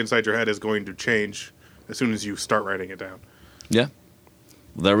story inside your head is going to change as soon as you start writing it down. Yeah.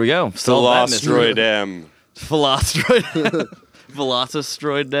 Well, there we go. Solve that mystery. Philostroid. Philostroid.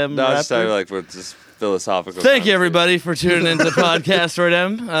 Velocistroid. No, I was talking like with just philosophical. Thank you, concepts. everybody, for tuning into Podcast Asteroid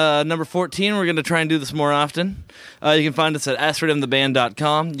M. Number 14, we're going to try and do this more often. You can find us at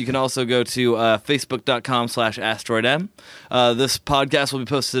asteroidmtheband.com. You can also go to facebook.com/asteroidm. This podcast will be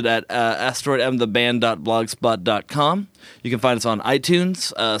posted at asteroidmtheband.blogspot.com. You can find us on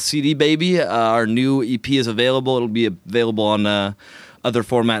iTunes. CD Baby, our new EP is available. It'll be available on other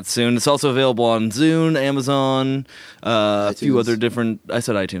formats soon. It's also available on Zune, Amazon, a few iTunes. other different... I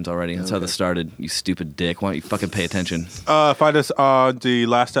said iTunes already. That's how this started, you stupid dick. Why don't you fucking pay attention? Find us on the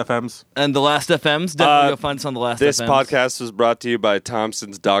Last FMs. And the Last FMs. Definitely go find us on the Last This FMs. podcast was brought to you by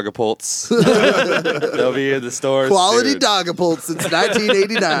Thompson's Dogapults. They'll be in the stores. Quality soon. Dogapult since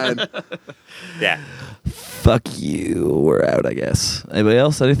 1989. Yeah. Fuck you. We're out, I guess. Anybody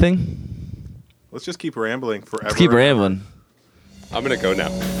else? Anything? Let's just keep rambling forever. Let's keep rambling. I'm gonna go now.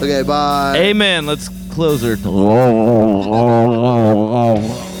 Okay, bye. Amen. Let's close her.